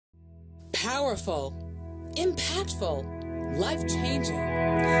powerful, impactful,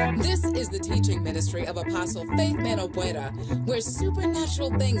 life-changing. This is the teaching ministry of Apostle Faithman Ogboada, where supernatural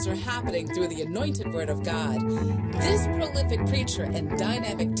things are happening through the anointed word of God. This prolific preacher and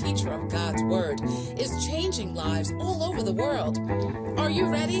dynamic teacher of God's word is changing lives all over the world. Are you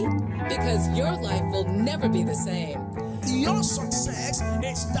ready? Because your life will never be the same. Your success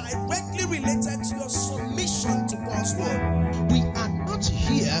is directly related to your submission to God's word. We are not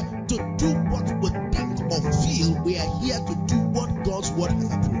here to do what we think or feel. We are here to do what God's word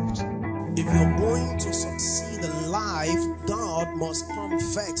has approved. If you're going to succeed in life, God must come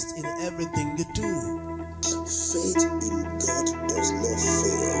first in everything you do. Faith in God does not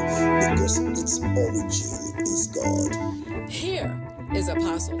fail because its origin is God. Here is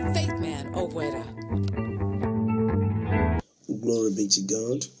Apostle Faithman Ogboada. Glory be to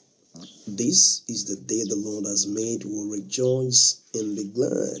God. This is the day the Lord has made. We'll rejoice and be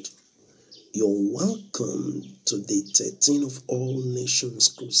glad. You're welcome to day 13 of All Nations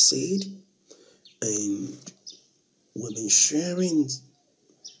Crusade. And we've been sharing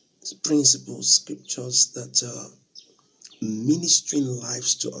principles, scriptures that are ministering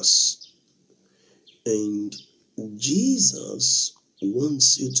lives to us. And Jesus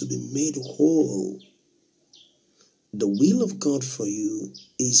wants you to be made whole. The will of God for you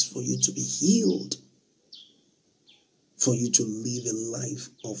is for you to be healed, for you to live a life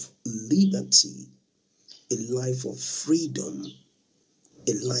of liberty, a life of freedom,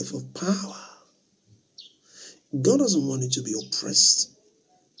 a life of power. God doesn't want you to be oppressed.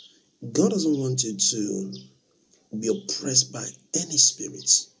 God doesn't want you to be oppressed by any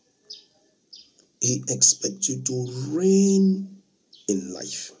spirit. He expects you to reign in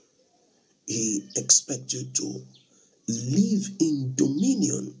life. He expects you to live in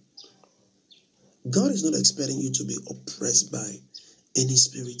dominion. God is not expecting you to be oppressed by any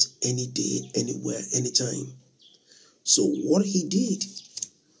spirit, any day, anywhere, anytime. So what he did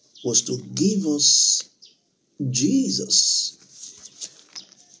was to give us Jesus.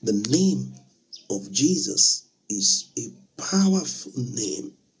 The name of Jesus is a powerful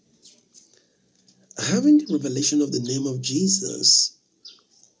name. Having the revelation of the name of Jesus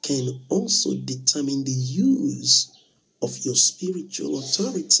can also determine the use of your spiritual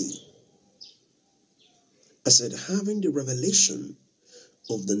authority. I said, having the revelation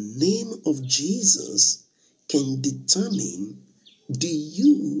of the name of Jesus can determine the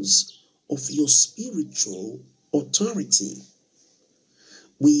use of your spiritual authority.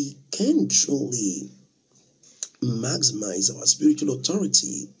 We can truly maximize our spiritual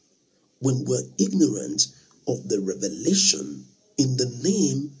authority when we're ignorant of the revelation in the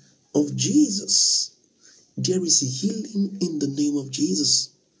name of Jesus. There is healing in the name of Jesus.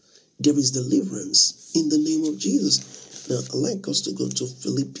 There is deliverance in the name of Jesus. Now, I'd like us to go to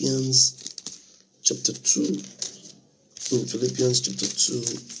Philippians chapter 2. In Philippians chapter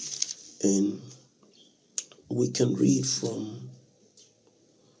 2, and we can read from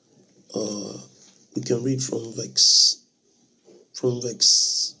verse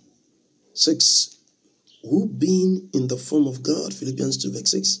 6. Who being in the form of God, Philippians 2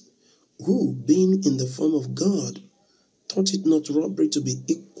 verse 6, who being in the form of God, thought it not robbery to be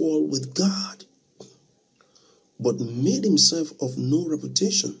equal with God, but made himself of no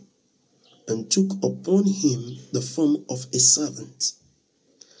reputation, and took upon him the form of a servant,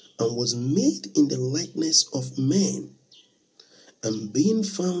 and was made in the likeness of men, and being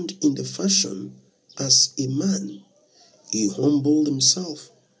found in the fashion as a man, he humbled himself,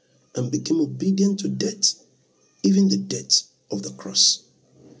 and became obedient to death, even the death of the cross.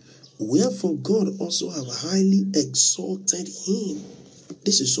 Wherefore God also have highly exalted him.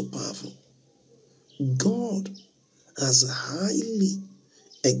 This is so powerful. God has highly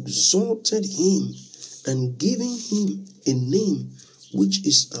exalted him and given him a name which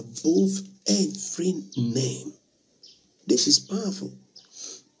is above every name. This is powerful.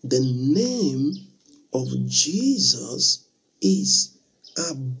 The name of Jesus is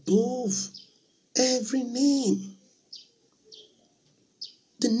above every name.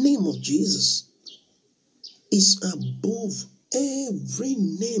 The name of Jesus is above every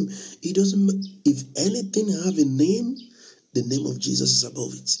name. It doesn't matter if anything have a name, the name of Jesus is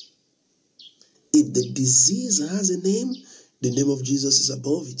above it. If the disease has a name, the name of Jesus is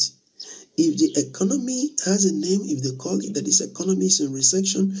above it. If the economy has a name, if they call it that this economy is in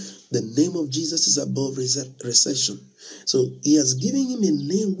recession, the name of Jesus is above recession. So he has given him a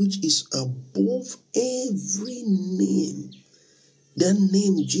name which is above every name. That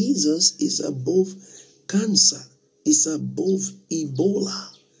name Jesus is above cancer, is above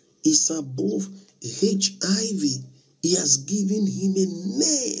Ebola, is above HIV. He has given him a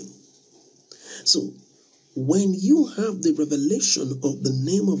name. So, when you have the revelation of the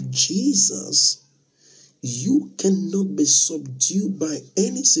name of Jesus, you cannot be subdued by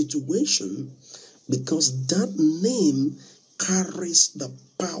any situation, because that name carries the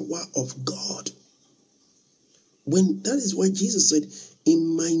power of God. That is why Jesus said,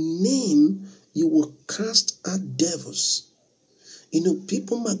 in my name you will cast out devils.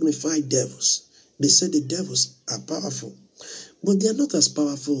 People magnify devils. They say the devils are powerful, but they are not as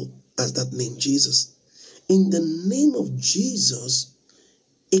powerful as that name, Jesus. In the name of Jesus,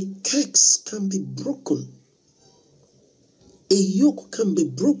 a curse can be broken. A yoke can be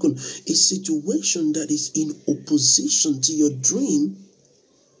broken. A situation that is in opposition to your dream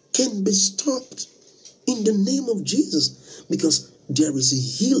can be stopped in the name of Jesus, because there is a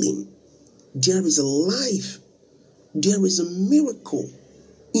healing, there is a life, there is a miracle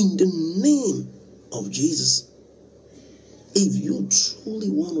in the name of Jesus. If you truly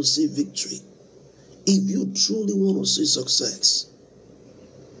want to see victory, if you truly want to see success,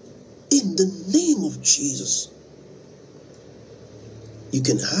 in the name of Jesus, you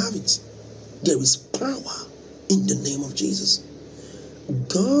can have it. There is power in the name of Jesus.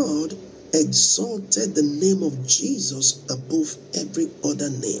 God exalted the name of Jesus above every other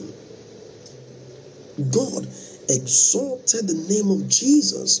name. God exalted the name of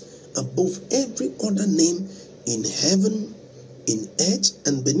Jesus above every other name in heaven, in earth,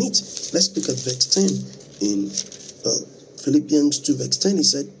 and beneath. Let's look at verse 10 in Philippians 2 verse 10. He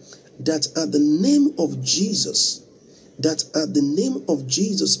said, that at the name of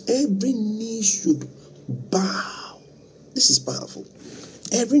Jesus, every knee should bow. This is powerful.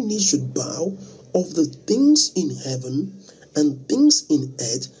 Every knee should bow of the things in heaven and things in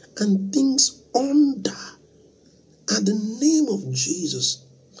earth and things under. At the name of Jesus,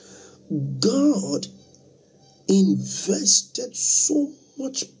 God invested so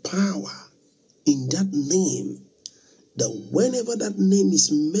much power in that name that whenever that name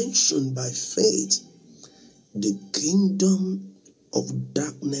is mentioned by faith, the kingdom of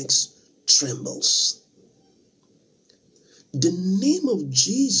darkness trembles. The name of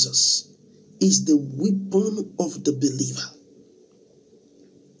Jesus is the weapon of the believer.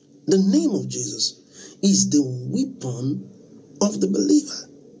 The name of Jesus is the weapon of the believer.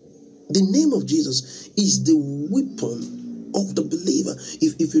 The name of Jesus is the weapon of the believer.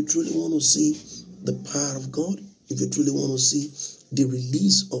 If you truly want to see the power of God, if you truly want to see the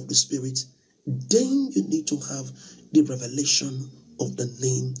release of the Spirit, then you need to have the revelation of the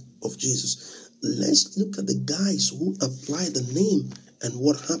name of Jesus. Let's look at the guys who apply the name and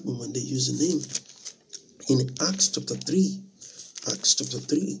what happened when they use the name. In Acts chapter 3,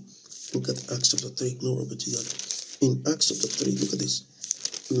 look at Acts chapter 3, glory be to God. In Acts chapter 3, look at this.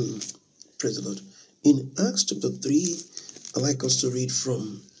 Praise the Lord. In Acts chapter 3, I'd like us to read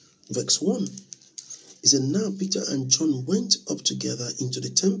from verse 1. It said, now Peter and John went up together into the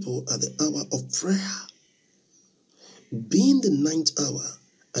temple at the hour of prayer, being the 9th hour,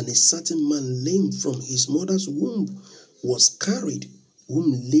 and a certain man lame from his mother's womb was carried,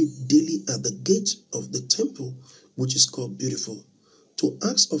 whom laid daily at the gate of the temple, which is called Beautiful, to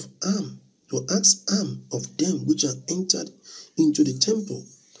ask alms of them which are entered into the temple,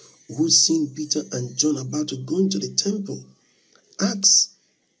 who seen Peter and John about to go into the temple, asked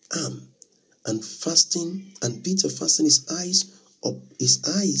alms. And Peter fastened his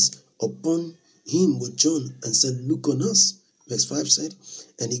eyes upon him with John, and said, look on us. Verse 5 said,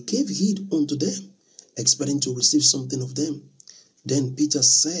 and he gave heed unto them, expecting to receive something of them. Then Peter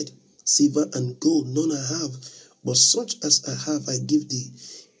said, silver and gold none I have, but such as I have I give thee.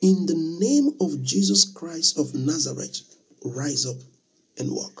 In the name of Jesus Christ of Nazareth, rise up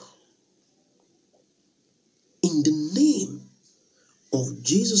and walk. In the name of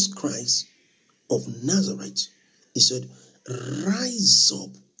Jesus Christ of Nazareth, he said, rise up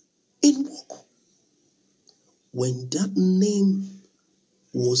and walk. When that name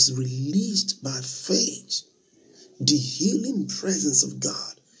was released by faith, the healing presence of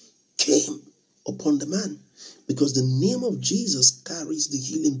God came upon the man, because the name of Jesus carries the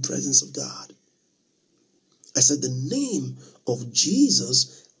healing presence of God. I said the name of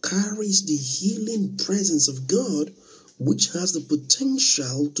Jesus carries the healing presence of God, which has the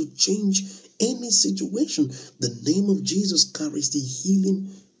potential to change any situation. The name of Jesus carries the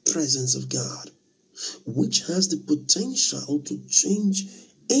healing presence of God, which has the potential to change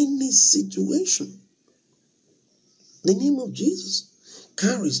any situation. The name of Jesus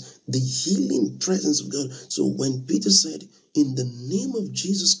carries the healing presence of God. So when Peter said, in the name of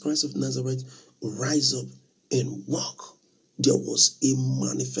Jesus Christ of Nazareth, rise up and walk, there was a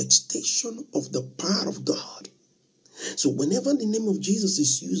manifestation of the power of God. So whenever the name of Jesus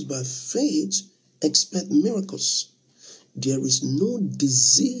is used by faith, Expect miracles. There is no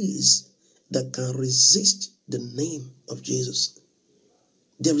disease that can resist the name of Jesus.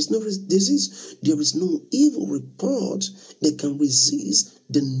 There is no disease. There is no evil report that can resist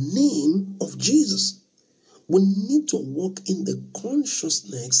the name of Jesus. We need to walk in the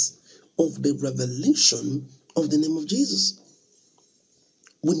consciousness of the revelation of the name of Jesus.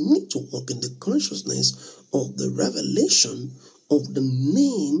 We need to walk in the consciousness of the revelation of the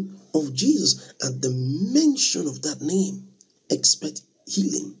name of Jesus. At the mention of that name, expect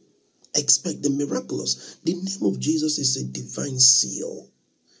healing. Expect the miraculous. The name of Jesus is a divine seal.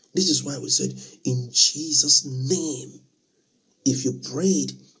 This is why we said, in Jesus' name. If you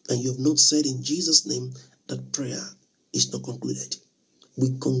prayed and you have not said in Jesus' name, that prayer is not concluded. We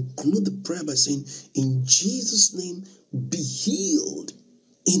conclude the prayer by saying, in Jesus' name, be healed.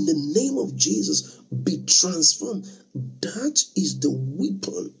 In the name of Jesus, be transformed. That is the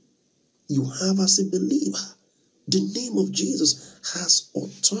weapon you have as a believer. The name of Jesus has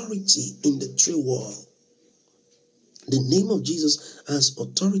authority in the true world. The name of Jesus has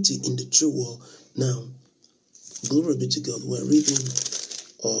authority in the true world. Now, glory be to God. We're reading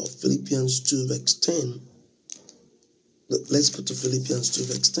Philippians 2 verse 10. Let's go to Philippians 2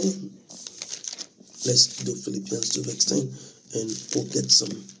 verse 10. Let's do Philippians 2 verse 10 and we'll get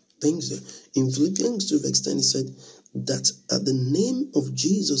some things there. In Philippians 2 verse 10, it said that at the name of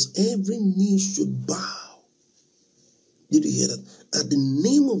Jesus, every knee should bow. Did you hear that? At the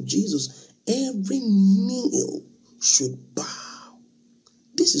name of Jesus, every knee should bow.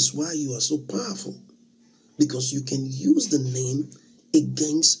 This is why you are so powerful, because you can use the name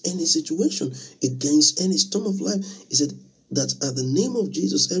against any situation, against any storm of life. He said that at the name of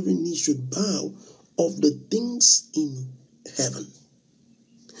Jesus, every knee should bow of the things in heaven.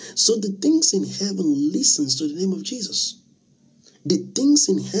 So the things in heaven listens to the name of Jesus. The things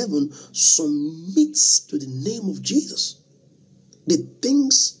in heaven submits to the name of Jesus. The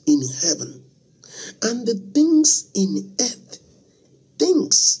things in heaven and the things in earth,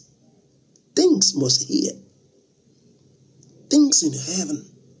 things must hear. Things in heaven.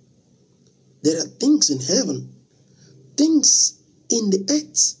 There are things in heaven, things in the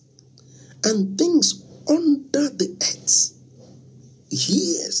earth, and things under the earth.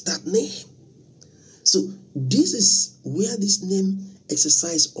 Hears that name. So this is where this name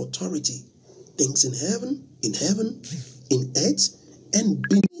exercises authority. Things in heaven, in earth, and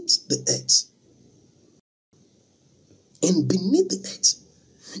beneath the earth. And beneath the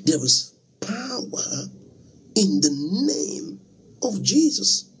earth, there is power in the name of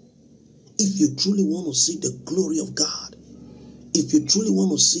Jesus. If you truly want to see the glory of God, if you truly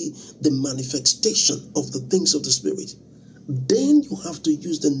want to see the manifestation of the things of the Spirit, then you have to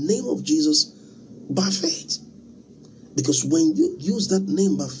use the name of Jesus by faith. Because when you use that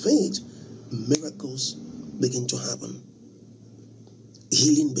name by faith, miracles begin to happen.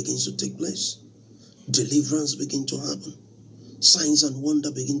 Healing begins to take place. Deliverance begins to happen. Signs and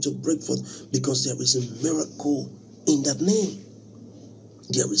wonder begin to break forth, because there is a miracle in that name.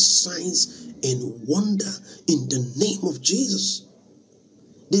 There is signs and wonder in the name of Jesus.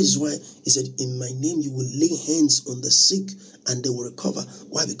 This is why he said, in my name you will lay hands on the sick and they will recover.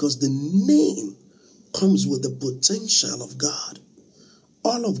 Why? Because the name comes with the potential of God.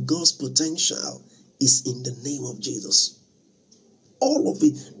 All of God's potential is in the name of Jesus. All of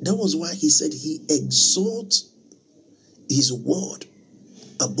it. That was why he said he exalts his word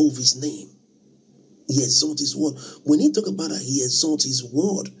above his name. He exalts his word. When he talk about that he exalts his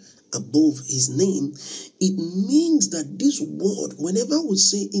word above his name, it means that this word, whenever we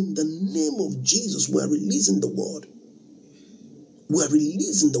say in the name of Jesus, we are releasing the word. We are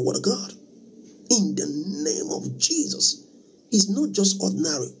releasing the word of God. In the name of Jesus. It's not just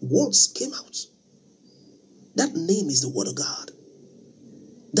ordinary. Words came out. That name is the word of God.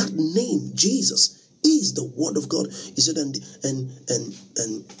 That name, Jesus, is the word of God. He said, and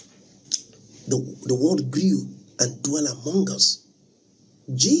the word grew and dwelt among us.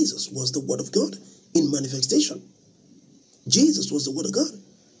 Jesus was the word of God in manifestation. Jesus was the word of God.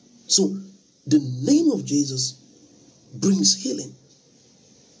 So the name of Jesus brings healing.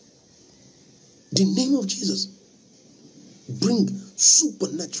 The name of Jesus brings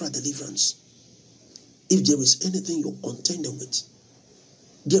supernatural deliverance. If there is anything you're contending with,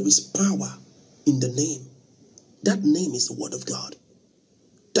 there is power in the name. That name is the word of God.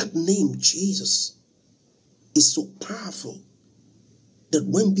 That name, Jesus, is so powerful that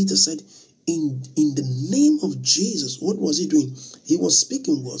when Peter said, in the name of Jesus, what was he doing? He was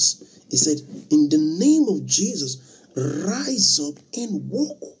speaking words. He said, in the name of Jesus, rise up and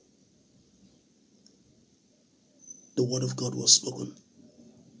walk. The word of God was spoken.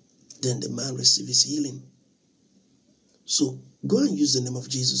 then the man receives his healing. So go and use the name of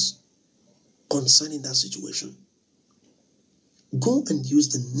Jesus concerning that situation. Go and use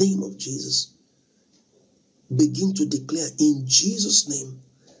the name of Jesus. Begin to declare, in Jesus' name,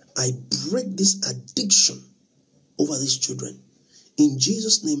 I break this addiction over these children. In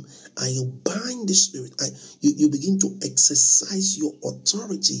Jesus' name, I bind the spirit. You begin to exercise your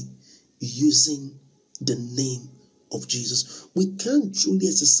authority using the name of Jesus. We can't truly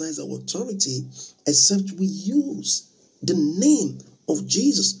exercise our authority except we use the name of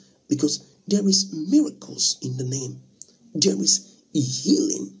Jesus, because there is miracles in the name. There is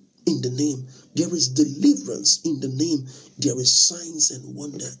healing in the name. There is deliverance in the name. There is signs and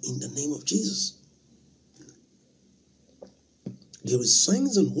wonder in the name of Jesus. There is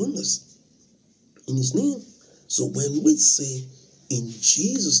signs and wonders in his name. So when we say in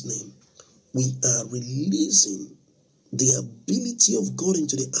Jesus' name, we are releasing the ability of God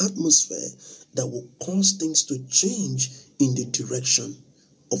into the atmosphere that will cause things to change in the direction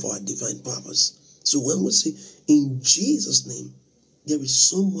of our divine purpose. So when we say in Jesus' name, there is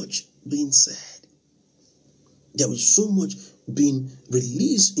so much being said. There is so much being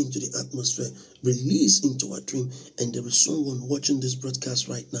released into the atmosphere, released into our dream. And there is someone watching this broadcast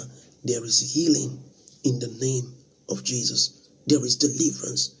right now. There is healing in the name of Jesus. There is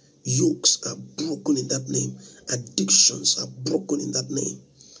deliverance. Yokes are broken in that name. Addictions are broken in that name.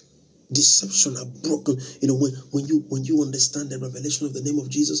 Deception are broken. When you understand the revelation of the name of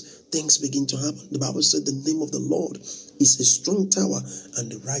Jesus, things begin to happen. The Bible said the name of the Lord is a strong tower,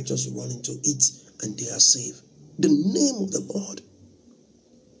 and the righteous run into it and they are saved. The name of the Lord.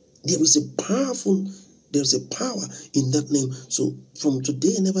 There's a power in that name. So from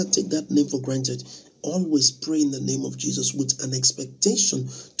today, never take that name for granted. Always pray in the name of Jesus with an expectation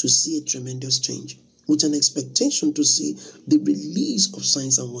to see a tremendous change, with an expectation to see the release of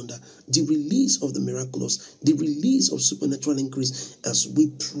signs and wonder, the release of the miraculous, the release of supernatural increase. As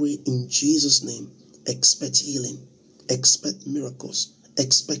we pray in Jesus' name, expect healing, expect miracles,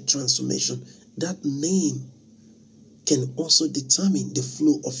 expect transformation. That name can also determine the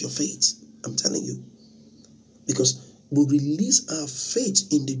flow of your faith. I'm telling you. Because we release our faith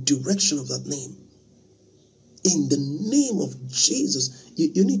in the direction of that name. In the name of Jesus,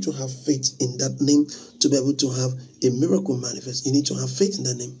 you need to have faith in that name to be able to have a miracle manifest. You need to have faith in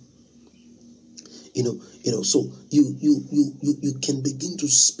that name. So you can begin to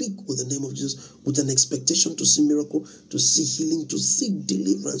speak with the name of Jesus with an expectation to see miracle, to see healing, to see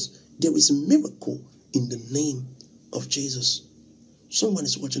deliverance. There is a miracle in the name of Jesus. Someone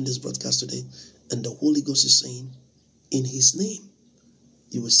is watching this broadcast today, and the Holy Ghost is saying, in his name,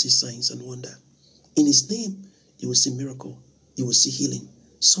 you will see signs and wonder. In his name, you will see miracle. You will see healing.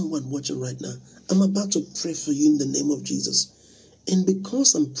 Someone watching right now, I'm about to pray for you in the name of Jesus. And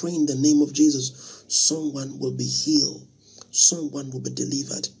because I'm praying in the name of Jesus, someone will be healed. Someone will be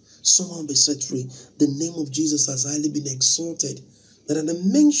delivered. Someone will be set free. The name of Jesus has highly been exalted, that at the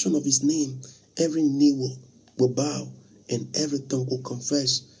mention of his name, every knee will bow and every tongue will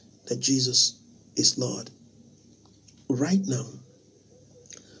confess that Jesus is Lord. Right now,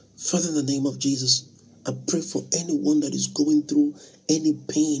 Father, in the name of Jesus, I pray for anyone that is going through any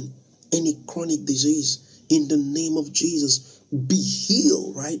pain, any chronic disease. In the name of Jesus, be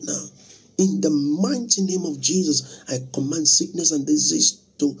healed right now. In the mighty name of Jesus, I command sickness and disease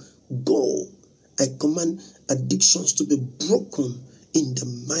to go. I command addictions to be broken. In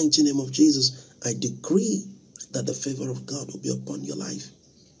the mighty name of Jesus, I decree that the favor of God will be upon your life.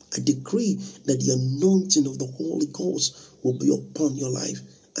 I decree that the anointing of the Holy Ghost will be upon your life.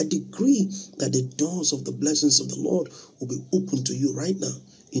 I decree that the doors of the blessings of the Lord will be open to you right now.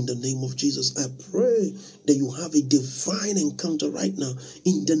 In the name of Jesus, I pray that you have a divine encounter right now.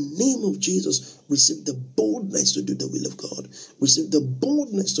 In the name of Jesus, receive the boldness to do the will of God. Receive the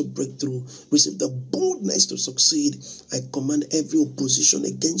boldness to break through. Receive the boldness to succeed. I command every opposition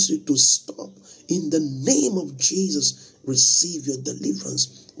against you to stop. In the name of Jesus, receive your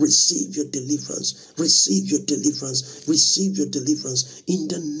deliverance. Receive your deliverance. Receive your deliverance. Receive your deliverance. In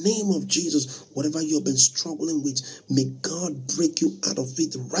the name of Jesus, whatever you have been struggling with, may God break you out of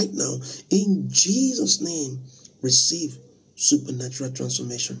it right now. In Jesus' name, receive supernatural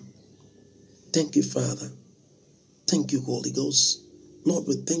transformation. Thank you, Father. Thank you, Holy Ghost. Lord,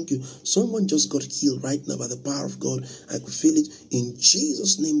 we thank you. Someone just got healed right now by the power of God. I could feel it. In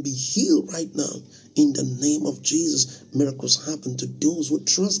Jesus' name, be healed right now. In the name of Jesus, miracles happen to those who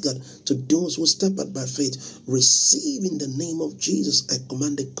trust God, to those who step out by faith. Receive in the name of Jesus. I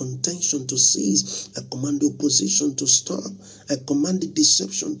command the contention to cease. I command the opposition to stop. I command the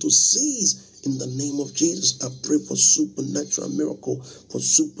deception to cease. In the name of Jesus, I pray for supernatural miracle, for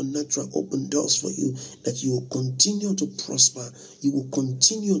supernatural open doors for you, that you will continue to prosper, you will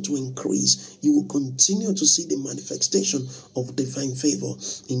continue to increase, you will continue to see the manifestation of divine favor.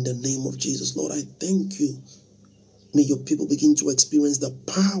 In the name of Jesus, Lord, I thank you. May your people begin to experience the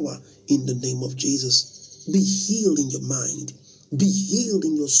power in the name of Jesus. Be healed in your mind. Be healed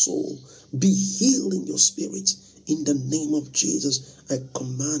in your soul. Be healed in your spirit. In the name of Jesus, I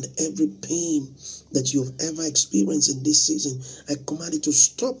command every pain that you have ever experienced in this season, I command it to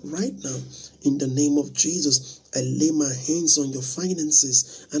stop right now. In the name of Jesus, I lay my hands on your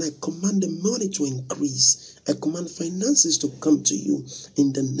finances and I command the money to increase. I command finances to come to you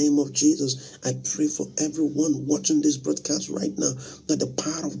in the name of Jesus. I pray for everyone watching this broadcast right now that the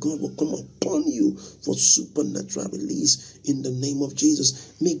power of God will come upon you for supernatural release in the name of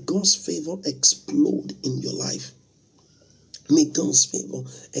Jesus. May God's favor explode in your life. May God's favor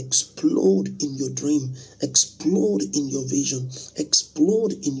explode in your dream, explode in your vision,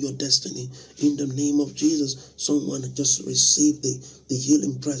 explode in your destiny. In the name of Jesus, someone just receive the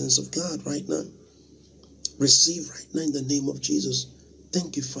healing presence of God right now. Receive right now in the name of Jesus.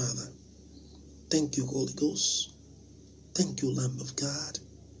 Thank you, Father. Thank you, Holy Ghost. Thank you, Lamb of God.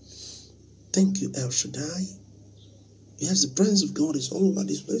 Thank you, El Shaddai. Yes, the presence of God is all over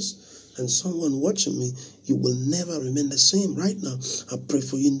this place. And someone watching me, you will never remain the same. Right now, I pray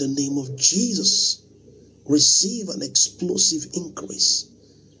for you in the name of Jesus. Receive an explosive increase.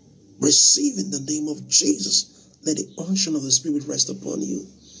 Receive in the name of Jesus. Let the unction of the Spirit rest upon you.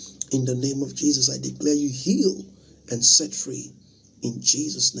 In the name of Jesus, I declare you healed and set free. In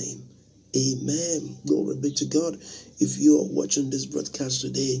Jesus' name, amen. Glory be to God. If you are watching this broadcast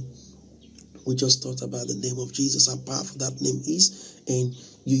today, we just talked about the name of Jesus, how powerful that name is, and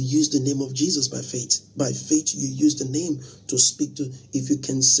you use the name of Jesus by faith. By faith, you use the name to speak to. If you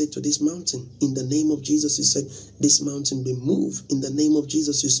can say to this mountain, in the name of Jesus, you said, this mountain be moved. In the name of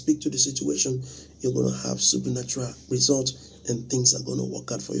Jesus, you speak to the situation, you're going to have supernatural results, and things are going to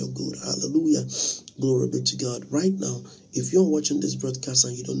work out for your good. Hallelujah. Glory be to God. Right now, if you're watching this broadcast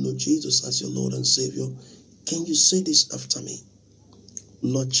and you don't know Jesus as your Lord and Savior, can you say this after me?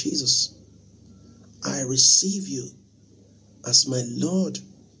 Lord Jesus, I receive you as my Lord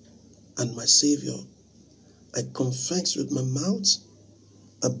and my Savior. I confess with my mouth,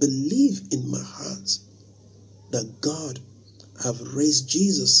 I believe in my heart that God have raised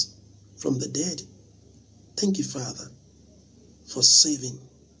Jesus from the dead. Thank you, Father, for saving.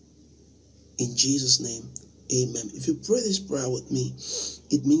 In Jesus' name, amen. If you pray this prayer with me,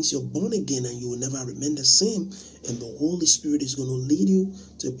 it means you're born again and you will never remain the same. And the Holy Spirit is going to lead you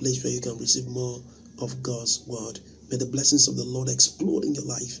to a place where you can receive more of God's word. May the blessings of the Lord explode in your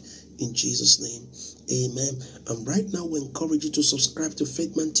life. In Jesus' name, amen. And right now, we encourage you to subscribe to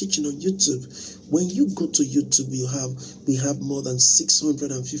Faithman Teaching on YouTube. When you go to YouTube, we have more than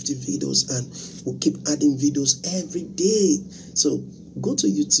 650 videos, and we'll keep adding videos every day. So go to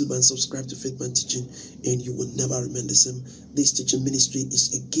YouTube and subscribe to Faithman Teaching, and you will never remain the same. This teaching ministry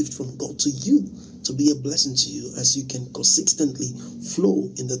is a gift from God to you, to be a blessing to you as you can consistently flow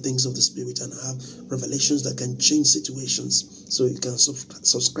in the things of the Spirit and have revelations that can change situations. So you can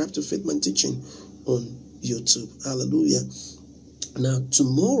subscribe to Faithman Teaching on YouTube. Hallelujah. Now,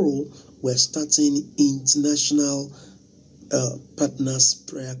 tomorrow we're starting International Partners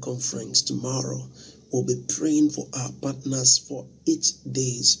Prayer Conference. Tomorrow we'll be praying for our partners for 8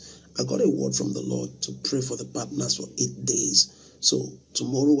 days. I got a word from the Lord to pray for the partners for 8 days. So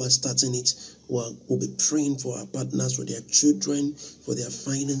tomorrow we're starting it. We'll be praying for our partners, for their children, for their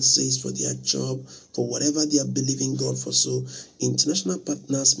finances, for their job, for whatever they are believing God for. So International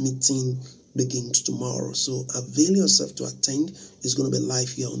Partners Meeting begins tomorrow. So avail yourself to attend. It's going to be live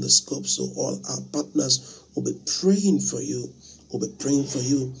here on the scope. So all our partners will be praying for you. We'll be praying for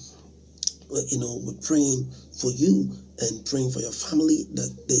you. We're praying for you and praying for your family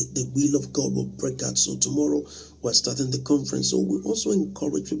that the will of God will break out. So tomorrow we're starting the conference. So we also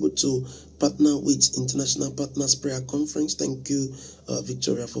encourage people to partner with International Partners Prayer Conference. Thank you,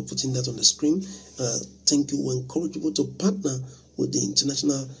 Victoria, for putting that on the screen. Thank you. We encourage people to partner with the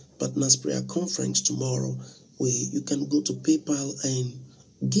International Partners Prayer Conference tomorrow. You can go to PayPal and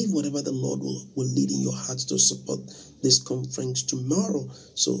give whatever the Lord will lead in your heart to support this conference tomorrow.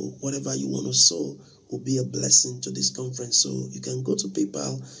 So whatever you want to sow will be a blessing to this conference. So you can go to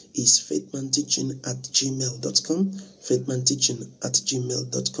PayPal. It's faithmanteaching@gmail.com.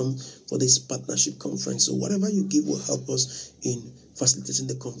 faithmanteaching@gmail.com for this partnership conference. So whatever you give will help us in facilitating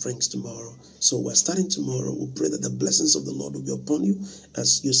the conference tomorrow. So we're starting tomorrow. We pray that the blessings of the Lord will be upon you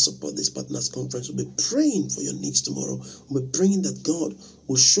as you support this partners conference. We'll be praying for your needs tomorrow. We'll be praying that God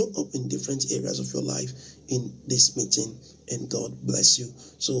will show up in different areas of your life in this meeting, and God bless you.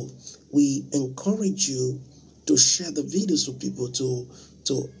 So we encourage you to share the videos with people, to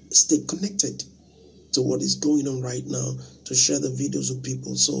stay connected to what is going on right now, to share the videos with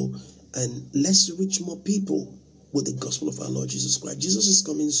people. So, and let's reach more people with the gospel of our Lord Jesus Christ. Jesus is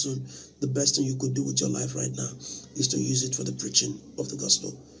coming soon. The best thing you could do with your life right now is to use it for the preaching of the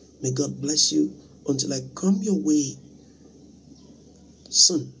gospel. May God bless you until I come your way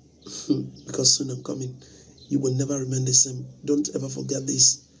soon, because soon I'm coming. You will never remain the same. Don't ever forget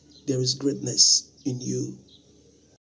this. There is greatness in you.